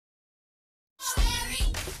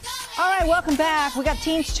All right, welcome back. We got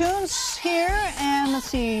Teens Tunes here, and let's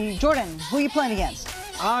see, Jordan, who are you playing against?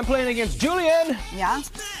 I'm playing against Julian. Yeah?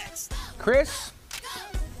 Chris.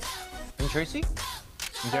 And Tracy.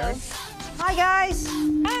 And Darren. Hi, guys.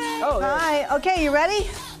 Hi. Oh, there. Hi. Okay, you ready?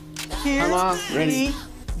 Here ready. we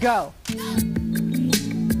go.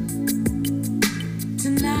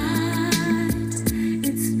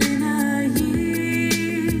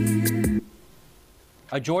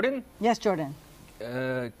 Jordan? Yes, Jordan.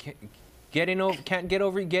 Can't get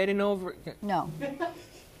over. No.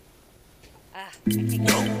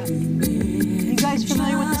 You guys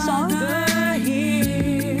familiar with the song?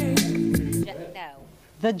 No.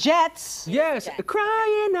 The Jets. Yes.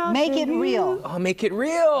 Crying out. Make It Real. Oh, make it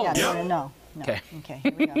real. Yeah, Jordan, no. Okay. Okay,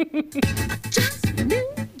 here we go.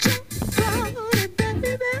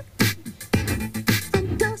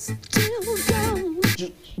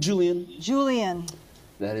 Julian. Julian.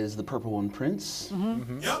 That is the purple one, Prince.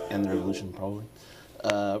 And the Revolution, probably.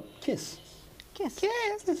 Kiss. Kiss.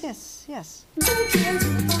 Kiss. Yes.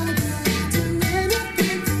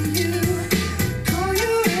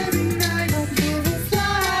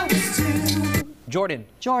 Jordan.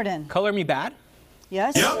 Jordan. Color Me Bad.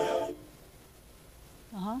 Yes?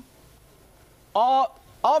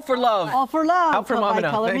 All for Love. All for Love. Out for by Mama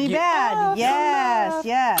now. Color Thank Me you. Bad. All for Yes, Love.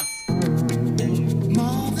 yes.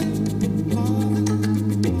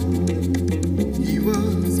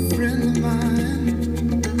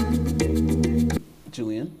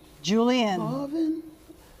 Julian. Julian. Marvin.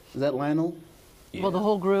 Is that Lionel? Yeah. Well, the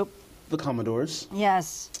whole group. The Commodores.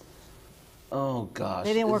 Yes. Oh, gosh.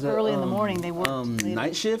 They didn't work Is that, early in the morning. They worked late.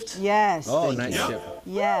 Night Shift? Yes. Oh, Thank nice you. ship.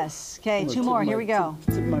 Yes. Okay, Look, two more. Here we go.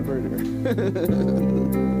 Tip my vertebrae.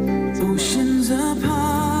 Oceans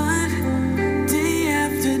apart, day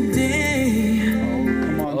after day.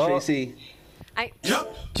 Come on, Oh. Tracy.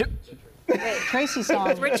 Tracy's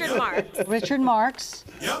song. Richard Marx. Richard Marx.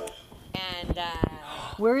 And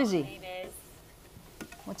Where is he? name is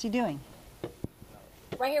What's he doing?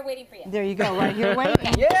 right here waiting for you. There you go, right here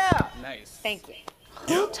waiting. Yeah. Nice. Thank you.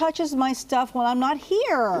 Who touches my stuff when I'm not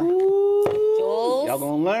here? Jules. Y'all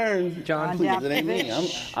gonna learn. John, John Please, it ain't me.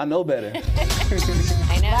 I know better.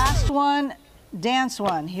 I know. Last one, dance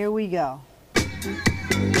one. Here we go.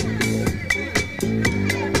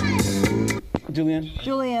 Julian,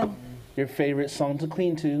 Julian, your favorite song to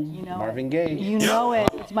clean to? know Marvin it. Gaye. you know it.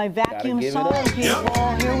 It's my vacuum give it song, up.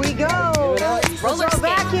 people. Here we go. Let's Roller go skate.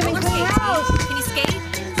 vacuum and Roller clean skate. house. Can you skate?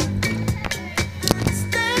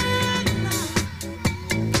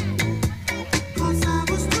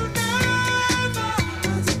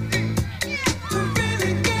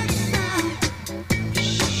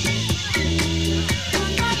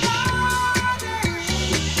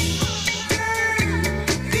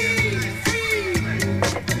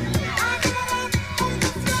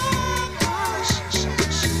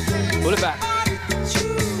 Put it back.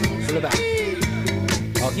 Put it back.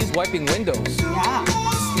 Oh, he's wiping windows. Yeah.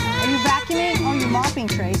 Are you vacuuming? Oh, you're mopping,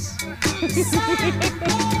 Trace.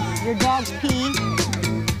 Your dog's pee.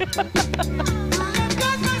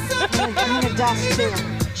 I'm gonna dust too.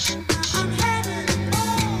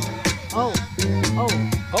 Oh,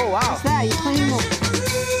 Oh, wow. what's that? You cleaning the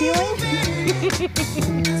ceiling?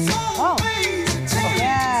 Oh,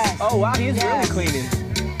 yes. Oh, wow. He is Yes. really cleaning.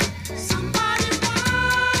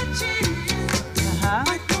 Uh-huh.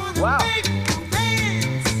 Wow.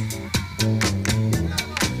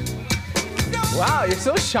 Wow, you're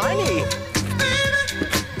so shiny.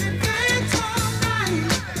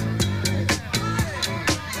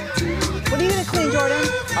 What are you gonna clean, Jordan?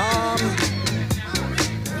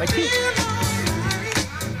 My teeth.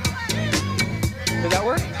 Does that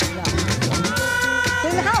work?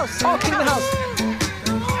 Clean the house. Oh, clean the house.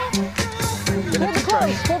 Fold the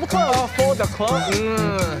clothes. Fold the clothes. Oh, fold the clothes.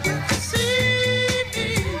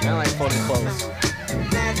 I like folding clothes.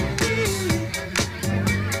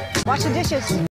 Wash the dishes.